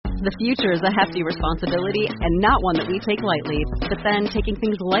The future is a hefty responsibility and not one that we take lightly. But then taking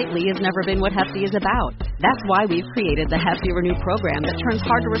things lightly has never been what Hefty is about. That's why we've created the Hefty Renew program that turns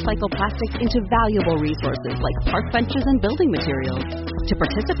hard-to-recycle plastics into valuable resources like park benches and building materials. To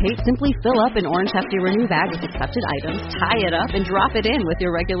participate, simply fill up an orange Hefty Renew bag with accepted items, tie it up, and drop it in with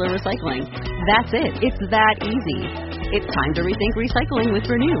your regular recycling. That's it. It's that easy. It's time to rethink recycling with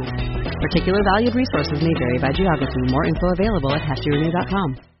Renew. Particular valued resources may vary by geography. More info available at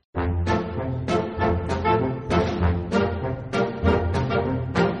heftyrenew.com.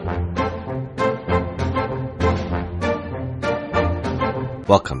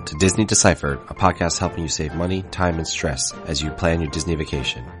 Welcome to Disney Deciphered, a podcast helping you save money, time, and stress as you plan your Disney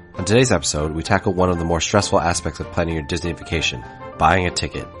vacation. On today's episode, we tackle one of the more stressful aspects of planning your Disney vacation, buying a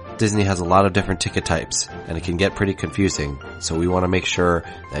ticket. Disney has a lot of different ticket types, and it can get pretty confusing, so we want to make sure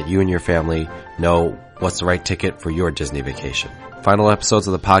that you and your family know what's the right ticket for your Disney vacation. Final episodes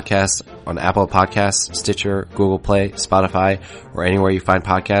of the podcast on Apple Podcasts, Stitcher, Google Play, Spotify, or anywhere you find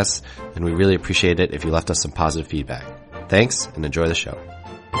podcasts, and we really appreciate it if you left us some positive feedback. Thanks, and enjoy the show.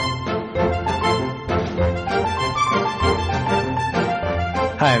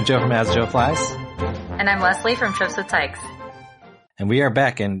 Hi, I'm Joe from As Joe Flies. And I'm Leslie from Trips with Tykes. And we are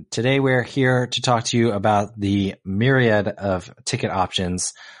back, and today we're here to talk to you about the myriad of ticket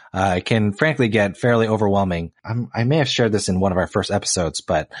options. It can frankly get fairly overwhelming. I may have shared this in one of our first episodes,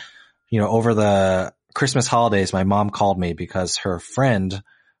 but over the Christmas holidays, my mom called me because her friend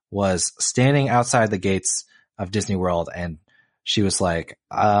was standing outside the gates of Disney World, and she was like,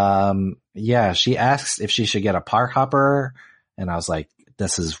 she asked if she should get a park hopper. And I was like,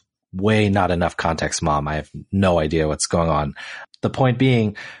 this is way not enough context, Mom. I have no idea what's going on. The point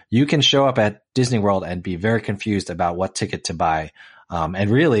being, you can show up at Disney World and be very confused about what ticket to buy. And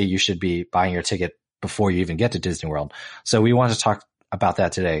really, you should be buying your ticket before you even get to Disney World. So we want to talk about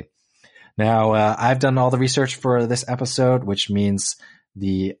that today. Now, I've done all the research for this episode, which means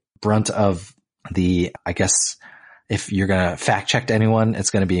the brunt of if you're going to fact check anyone,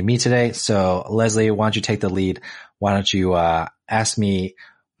 it's going to be me today. So Leslie, why don't you take the lead? Why don't you ask me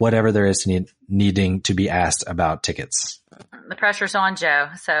whatever there is needing to be asked about tickets? The pressure's on, Joe,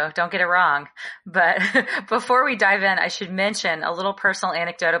 so don't get it wrong. But before we dive in, I should mention a little personal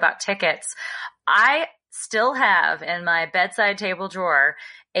anecdote about tickets. I still have in my bedside table drawer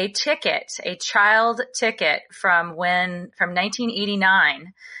a child ticket from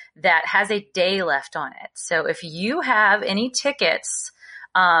 1989 that has a day left on it. So if you have any tickets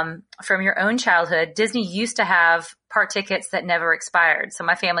from your own childhood, Disney used to have park tickets that never expired. So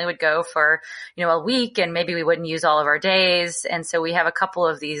my family would go for, a week, and maybe we wouldn't use all of our days. And so we have a couple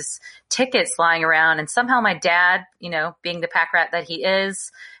of these tickets lying around, and somehow my dad, being the pack rat that he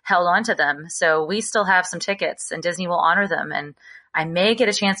is, held on to them. So we still have some tickets, and Disney will honor them. And I may get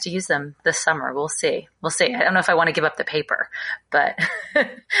a chance to use them this summer. We'll see. I don't know if I want to give up the paper, but I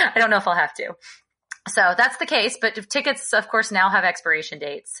don't know if I'll have to. So that's the case, but tickets, of course, now have expiration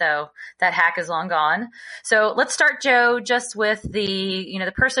dates. So that hack is long gone. So let's start, Joe, just with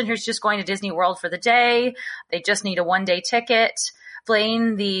the person who's just going to Disney World for the day. They just need a one-day ticket.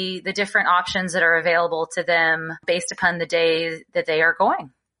 Explain the different options that are available to them based upon the day that they are going.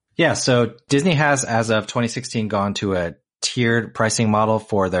 Yeah. So Disney has, as of 2016, gone to a tiered pricing model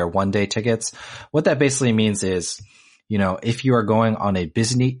for their one-day tickets. What that basically means is, if you are going on a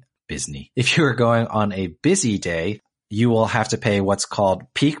if you are going on a busy day, you will have to pay what's called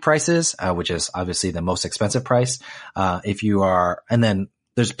peak prices, which is obviously the most expensive price. And then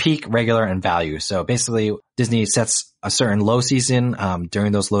there's peak, regular, and value. So basically, Disney sets a certain low season.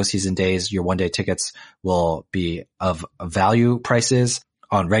 During those low season days, your one-day tickets will be of value prices.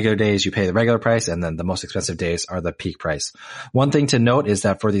 On regular days, you pay the regular price, and then the most expensive days are the peak price. One thing to note is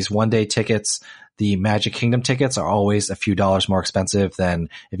that for these one-day tickets, the Magic Kingdom tickets are always a few dollars more expensive than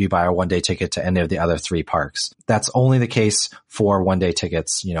if you buy a one-day ticket to any of the other three parks. That's only the case for one-day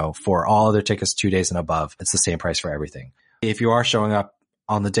tickets. For all other tickets 2 days and above, it's the same price for everything. If you are showing up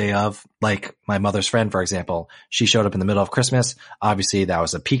on the day of, like my mother's friend, for example, she showed up in the middle of Christmas. Obviously, that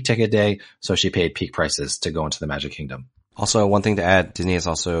was a peak ticket day, so she paid peak prices to go into the Magic Kingdom. Also, one thing to add, Disney has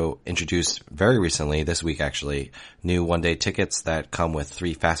also introduced very recently, this week actually, new one-day tickets that come with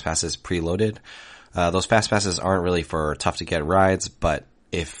 3 fast passes preloaded. Those fast passes aren't really for tough-to-get rides, but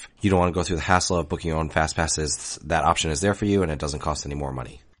if you don't want to go through the hassle of booking your own fast passes, that option is there for you, and it doesn't cost any more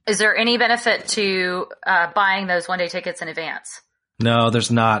money. Is there any benefit to buying those one-day tickets in advance? No,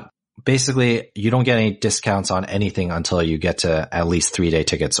 there's not. Basically, you don't get any discounts on anything until you get to at least 3-day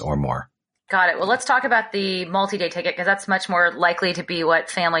tickets or more. Got it. Well, let's talk about the multi-day ticket because that's much more likely to be what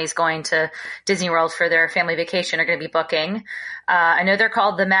families going to Disney World for their family vacation are going to be booking. I know they're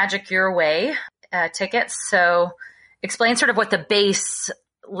called the Magic Your Way tickets. So explain sort of what the base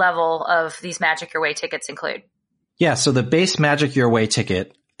level of these Magic Your Way tickets include. Yeah. So the base Magic Your Way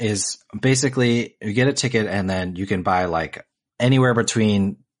ticket is basically you get a ticket and then you can buy like anywhere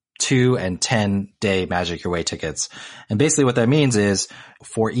between 2 and 10 day Magic Your Way tickets. And basically what that means is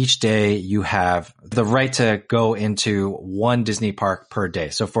for each day you have the right to go into one Disney park per day.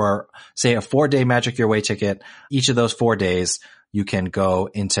 So for say a 4-day Magic Your Way ticket, each of those 4 days you can go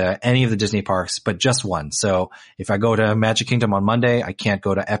into any of the Disney parks, but just one. So if I go to Magic Kingdom on Monday, I can't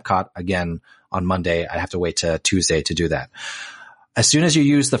go to Epcot again on Monday. I have to wait to Tuesday to do that. As soon as you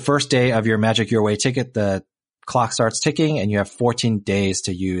use the first day of your Magic Your Way ticket, the clock starts ticking and you have 14 days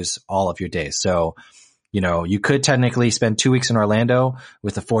to use all of your days. So, you could technically spend 2 weeks in Orlando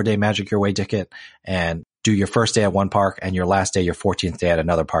with a 4-day Magic Your Way ticket and do your first day at one park and your last day, your 14th day at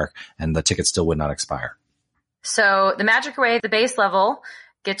another park, and the ticket still would not expire. So the Magic Your Way, the base level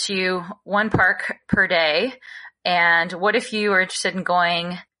gets you one park per day. And what if you are interested in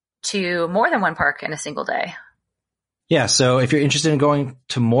going to more than one park in a single day? Yeah. So if you're interested in going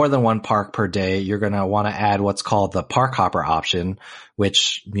to more than one park per day, you're going to want to add what's called the park hopper option,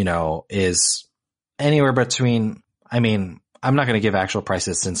 which, is anywhere between, I'm not going to give actual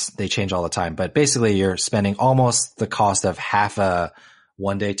prices since they change all the time, but basically you're spending almost the cost of half a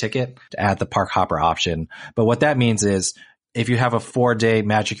 1-day ticket to add the park hopper option. But what that means is if you have a 4-day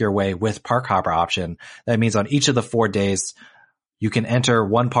Magic Your Way with park hopper option, that means on each of the 4 days, you can enter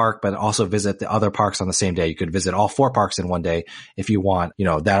one park, but also visit the other parks on the same day. You could visit all 4 parks in one day if you want.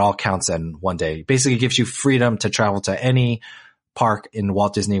 That all counts in one day. Basically gives you freedom to travel to any park in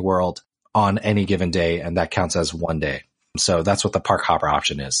Walt Disney World on any given day, and that counts as one day. So that's what the park hopper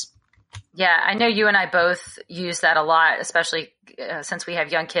option is. Yeah, I know you and I both use that a lot, especially since we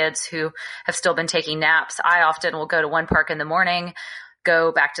have young kids who have still been taking naps. I often will go to one park in the morning,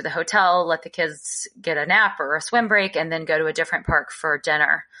 go back to the hotel, let the kids get a nap or a swim break, and then go to a different park for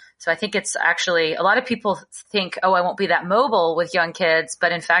dinner. So I think it's actually, a lot of people think, oh, I won't be that mobile with young kids,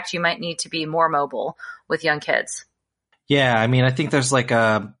 but in fact, you might need to be more mobile with young kids. Yeah, I think there's like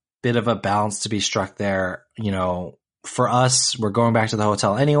a bit of a balance to be struck there. For us, we're going back to the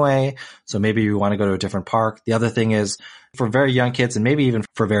hotel anyway, so maybe we want to go to a different park. The other thing is for very young kids and maybe even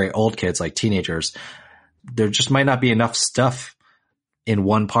for very old kids like teenagers, there just might not be enough stuff in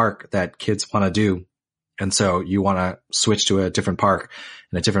one park that kids want to do. And so you want to switch to a different park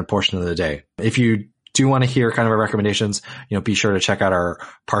in a different portion of the day. If you do want to hear kind of our recommendations, be sure to check out our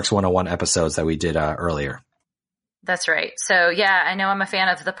Parks 101 episodes that we did earlier. That's right. So yeah, I know I'm a fan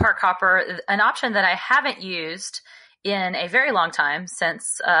of the park hopper, an option that I haven't used in a very long time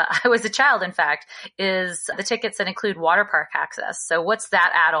since I was a child, in fact, is the tickets that include water park access. So what's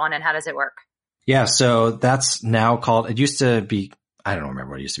that add-on and how does it work? Yeah, so that's now called, it used to be, I don't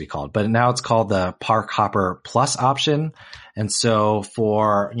remember what it used to be called, but now it's called the Park Hopper Plus option. And so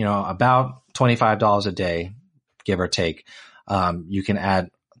for, about $25 a day, give or take, you can add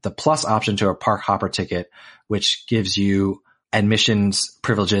the Plus option to a Park Hopper ticket, which gives you admissions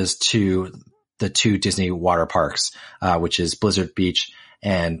privileges to the 2 Disney water parks, which is Blizzard Beach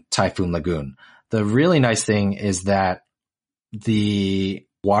and Typhoon Lagoon. The really nice thing is that the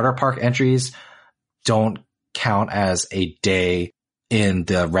water park entries don't count as a day in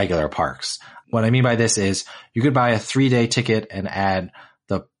the regular parks. What I mean by this is you could buy a 3-day ticket and add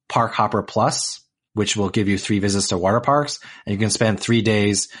the Park Hopper Plus, which will give you 3 visits to water parks, and you can spend 3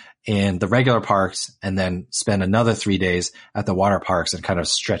 days in the regular parks and then spend another 3 days at the water parks and kind of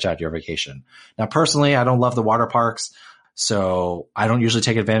stretch out your vacation. Now, personally, I don't love the water parks, so I don't usually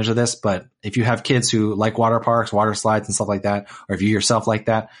take advantage of this, but if you have kids who like water parks, water slides and stuff like that, or if you yourself like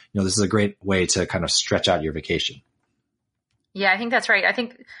that, this is a great way to kind of stretch out your vacation. Yeah, I think that's right. I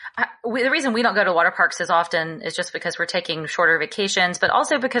think the reason we don't go to water parks as often is just because we're taking shorter vacations, but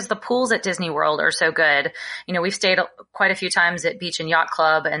also because the pools at Disney World are so good. We've stayed quite a few times at Beach and Yacht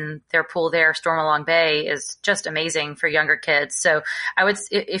Club, and their pool there, Stormalong Bay, is just amazing for younger kids. So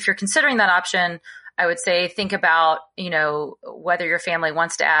if you're considering that option, I would say think about, whether your family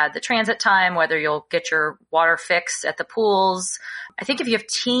wants to add the transit time, whether you'll get your water fix at the pools. I think if you have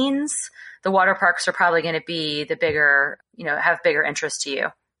teens, the water parks are probably going to be the bigger, have bigger interest to you.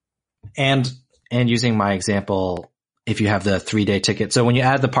 And using my example, if you have the 3-day ticket, so when you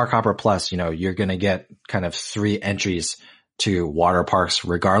add the Park Hopper Plus, you're going to get kind of 3 entries to water parks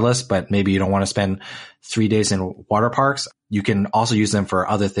regardless, but maybe you don't want to spend 3 days in water parks. You can also use them for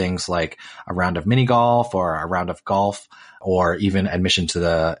other things like a round of mini golf or a round of golf or even admission to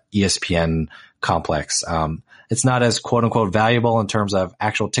the ESPN complex. It's not as quote unquote valuable in terms of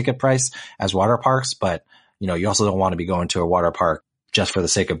actual ticket price as water parks, but you also don't want to be going to a water park just for the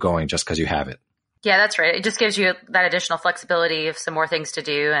sake of going just because you have it. Yeah, that's right. It just gives you that additional flexibility of some more things to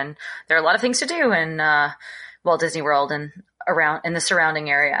do. And there are a lot of things to do in Walt Disney World and around in the surrounding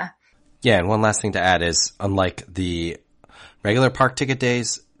area. Yeah, and one last thing to add is, unlike the regular park ticket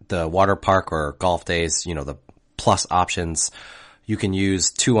days, the water park or golf days, the plus options, you can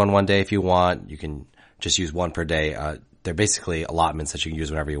use 2 on one day if you want. You can just use 1 per day. They're basically allotments that you can use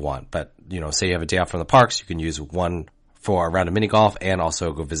whenever you want. But, say you have a day off from the parks, you can use 1 for a round of mini golf and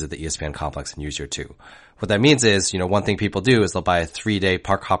also go visit the ESPN complex and use your 2. What that means is, one thing people do is they'll buy a 3-day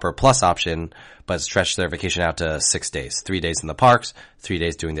park hopper plus option, but stretch their vacation out to 6 days. 3 days in the parks, 3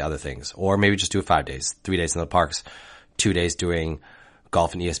 days doing the other things. Or maybe just do it 5 days. 3 days in the parks, 2 days doing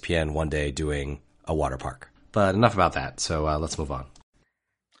golf and ESPN, 1 day doing a water park. But enough about that. So let's move on.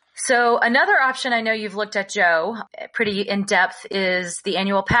 So another option I know you've looked at, Joe, pretty in depth is the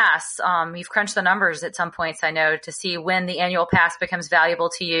annual pass. You've crunched the numbers at some points, I know, to see when the annual pass becomes valuable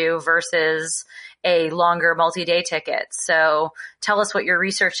to you versus a longer multi-day ticket. So tell us what your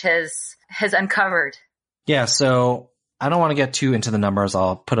research has uncovered. Yeah. So I don't want to get too into the numbers.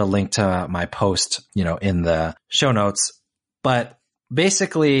 I'll put a link to my post, in the show notes. But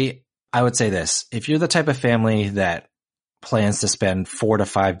basically, I would say this. If you're the type of family that plans to spend 4 to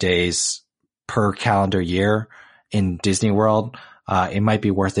 5 days per calendar year in Disney World, it might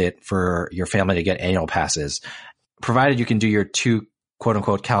be worth it for your family to get annual passes, provided you can do your 2 quote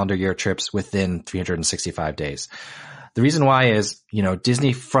unquote calendar year trips within 365 days. The reason why is,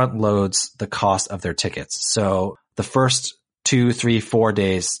 Disney front loads the cost of their tickets. So the first 2, 3, 4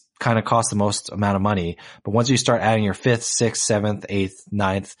 days kind of cost the most amount of money. But once you start adding your 5th, 6th, 7th, 8th,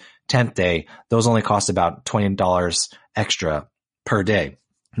 9th, 10th day, those only cost about $20 extra per day.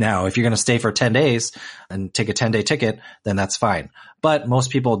 Now, if you're going to stay for 10 days and take a 10-day ticket, then that's fine. But most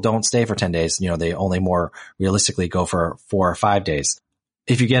people don't stay for 10 days. They only more realistically go for 4 or 5 days.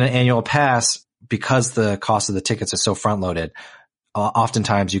 If you get an annual pass, because the cost of the tickets is so front loaded,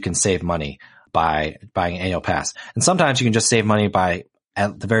 oftentimes you can save money by buying an annual pass. And sometimes you can just save money by,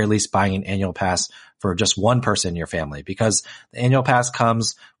 at the very least, buying an annual pass for just one person in your family, because the annual pass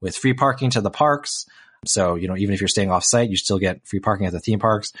comes with free parking to the parks. So, even if you're staying off site, you still get free parking at the theme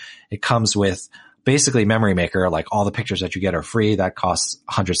parks. It comes with basically Memory Maker, like all the pictures that you get are free. That costs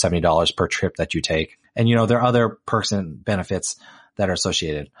 $170 per trip that you take. And, there are other perks and benefits that are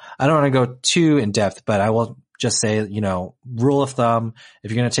associated. I don't want to go too in depth, but I will just say, rule of thumb,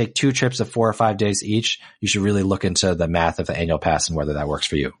 if you're going to take 2 trips of 4 or 5 days each, you should really look into the math of the annual pass and whether that works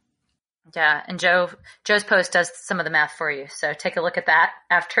for you. Yeah. And Joe's post does some of the math for you. So take a look at that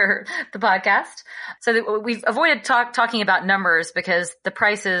after the podcast. So we've avoided talking about numbers because the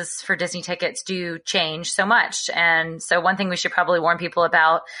prices for Disney tickets do change so much. And so one thing we should probably warn people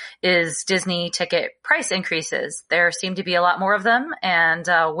about is Disney ticket price increases. There seem to be a lot more of them. And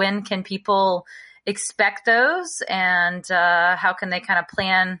when can people expect those? And how can they kind of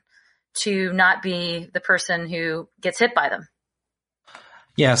plan to not be the person who gets hit by them?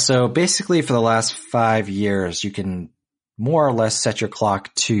 Yeah, so basically for the last 5 years, you can more or less set your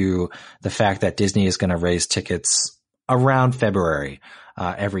clock to the fact that Disney is going to raise tickets around February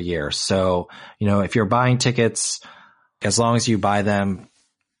every year. So, if you're buying tickets, as long as you buy them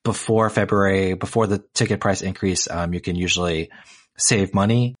before February, before the ticket price increase, you can usually save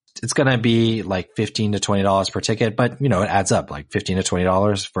money. It's going to be like $15 to $20 per ticket, but it adds up. Like $15 to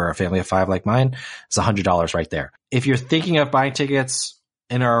 $20 for a family of 5 like mine. It's $100 right there. If you're thinking of buying tickets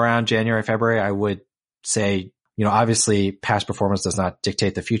in or around January, February, I would say, obviously past performance does not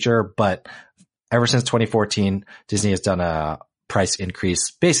dictate the future, but ever since 2014, Disney has done a price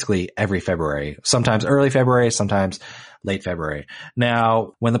increase basically every February, sometimes early February, sometimes late February.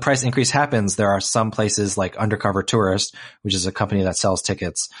 Now, when the price increase happens, there are some places like Undercover Tourist, which is a company that sells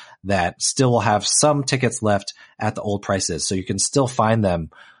tickets, that still will have some tickets left at the old prices. So you can still find them.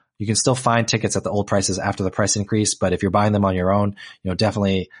 You can still find tickets at the old prices after the price increase, but if you're buying them on your own,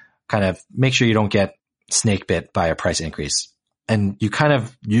 definitely kind of make sure you don't get snake bit by a price increase. And you kind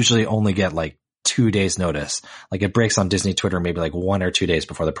of usually only get like 2 days notice. Like it breaks on Disney Twitter maybe like 1 or 2 days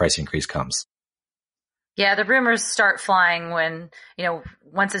before the price increase comes. Yeah, the rumors start flying when,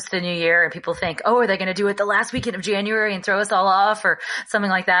 once it's the new year and people think, oh, are they going to do it the last weekend of January and throw us all off or something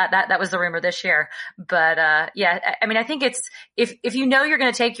like that? That was the rumor this year. But, yeah, I mean, I think it's, if you're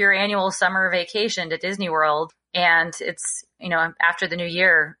going to take your annual summer vacation to Disney World, and it's, after the new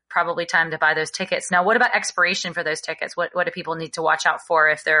year, probably time to buy those tickets. Now, what about expiration for those tickets? What do people need to watch out for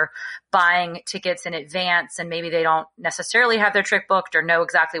if they're buying tickets in advance and maybe they don't necessarily have their trip booked or know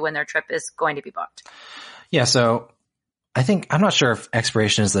exactly when their trip is going to be booked? Yeah. So I'm not sure if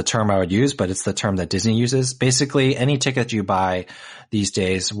expiration is the term I would use, but it's the term that Disney uses. Basically, any ticket you buy these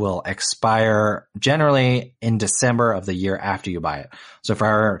days will expire generally in December of the year after you buy it. So if I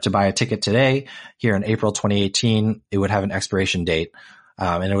were to buy a ticket today here in April 2018, it would have an expiration date.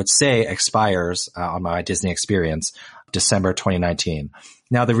 And it would say expires on my Disney experience, December 2019.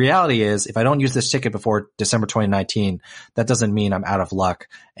 Now, the reality is if I don't use this ticket before December 2019, that doesn't mean I'm out of luck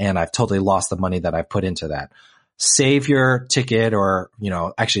and I've totally lost the money that I've put into that. Save your ticket, or,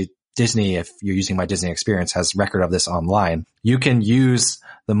 actually Disney, if you're using my Disney experience, has record of this online. You can use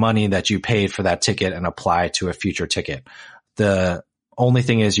the money that you paid for that ticket and apply to a future ticket. The only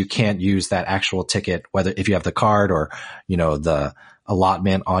thing is you can't use that actual ticket, whether if you have the card or, the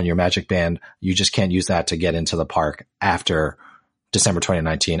allotment on your Magic Band, you just can't use that to get into the park after December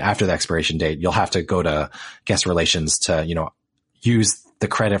 2019, after the expiration date. You'll have to go to guest relations to, use the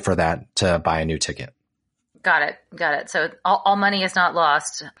credit for that to buy a new ticket. Got it. So all money is not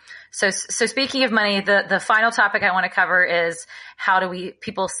lost. So speaking of money, the final topic I want to cover is how do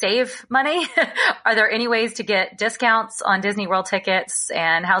people save money? Are there any ways to get discounts on Disney World tickets,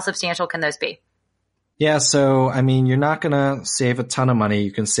 and how substantial can those be? Yeah. So, you're not going to save a ton of money.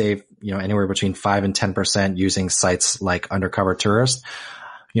 You can save, anywhere between 5 and 10% using sites like Undercover Tourist.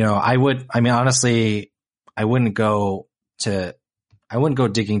 Honestly, I wouldn't go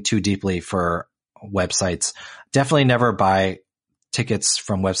digging too deeply for websites. Definitely never buy tickets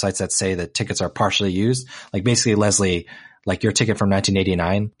from websites that say that tickets are partially used. Like basically, Leslie, like your ticket from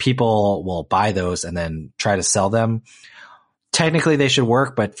 1989, people will buy those and then try to sell them. Technically they should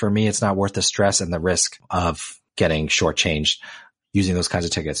work, but for me, it's not worth the stress and the risk of getting shortchanged using those kinds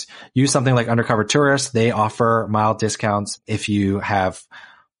of tickets. Use something like Undercover Tourist. They offer mild discounts. If you have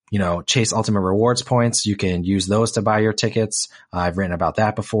Chase Ultimate Rewards points, you can use those to buy your tickets. I've written about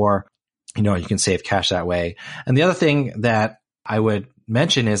that before. You can save cash that way. And the other thing that I would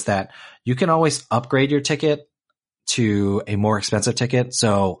mention is that you can always upgrade your ticket to a more expensive ticket.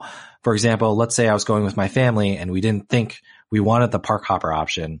 So, for example, let's say I was going with my family and we didn't think we wanted the park hopper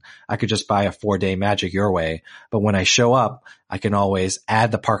option. I could just buy a 4-day Magic Your Way. But when I show up, I can always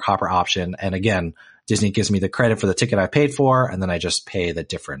add the park hopper option. And again, Disney gives me the credit for the ticket I paid for, and then I just pay the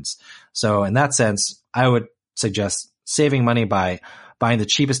difference. So in that sense, I would suggest saving money by buying the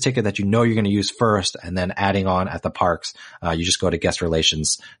cheapest ticket that you're going to use first, and then adding on at the parks. You just go to guest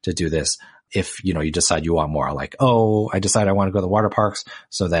relations to do this. If, you decide you want more, like, I decide I want to go to the water parks.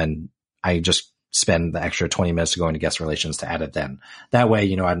 So then I just spend the extra 20 minutes to go into guest relations to add it then. That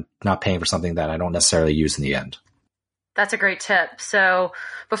way, I'm not paying for something that I don't necessarily use in the end. That's a great tip. So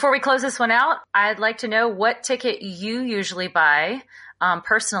before we close this one out, I'd like to know what ticket you usually buy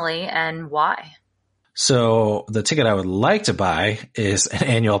personally and why. So the ticket I would like to buy is an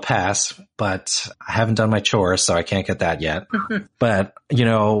annual pass, but I haven't done my chores, so I can't get that yet. But,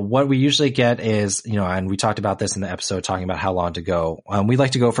 what we usually get is, and we talked about this in the episode talking about how long to go. We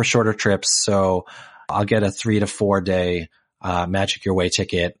like to go for shorter trips. So I'll get a 3 to 4 day Magic Your Way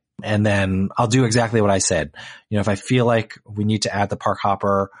ticket. And then I'll do exactly what I said. If I feel like we need to add the park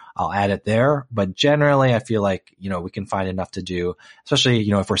hopper, I'll add it there. But generally, I feel like, we can find enough to do, especially,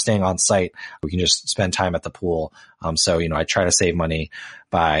 if we're staying on site, we can just spend time at the pool. So, I try to save money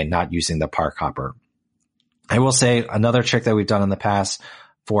by not using the park hopper. I will say another trick that we've done in the past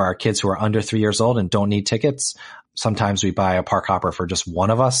for our kids who are under 3 years old and don't need tickets. Sometimes we buy a park hopper for just one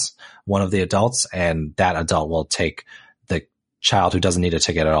of us, one of the adults, and that adult will take the child who doesn't need a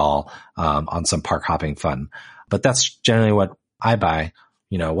ticket at all on some park hopping fun. But that's generally what I buy.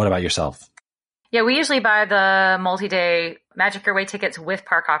 What about yourself? Yeah, we usually buy the multi-day Magic Your Way tickets with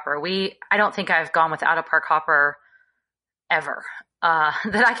park hopper. I don't think I've gone without a park hopper ever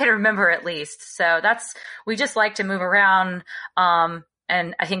that I can remember, at least. So we just like to move around.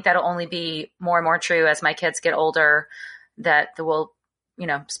 And I think that'll only be more and more true as my kids get older, that we'll,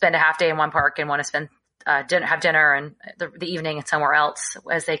 spend a half day in one park and want to spend have dinner and the evening somewhere else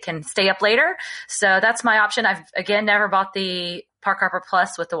as they can stay up later. So that's my option. I've again never bought the Park Hopper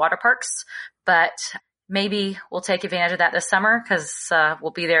Plus with the water parks, but maybe we'll take advantage of that this summer because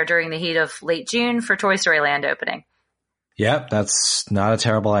we'll be there during the heat of late June for Toy Story Land opening. Yep, that's not a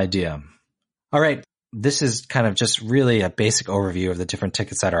terrible idea. All right. This is kind of just really a basic overview of the different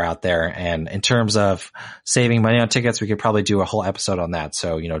tickets that are out there. And in terms of saving money on tickets, we could probably do a whole episode on that.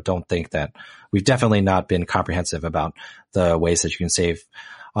 So, don't think that we've definitely not been comprehensive about the ways that you can save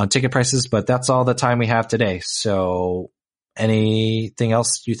on ticket prices, but that's all the time we have today. So anything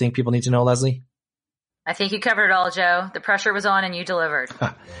else you think people need to know, Leslie? I think you covered it all, Joe. The pressure was on and you delivered.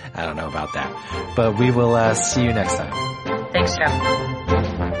 I don't know about that, but we will see you next time. Thanks, Joe.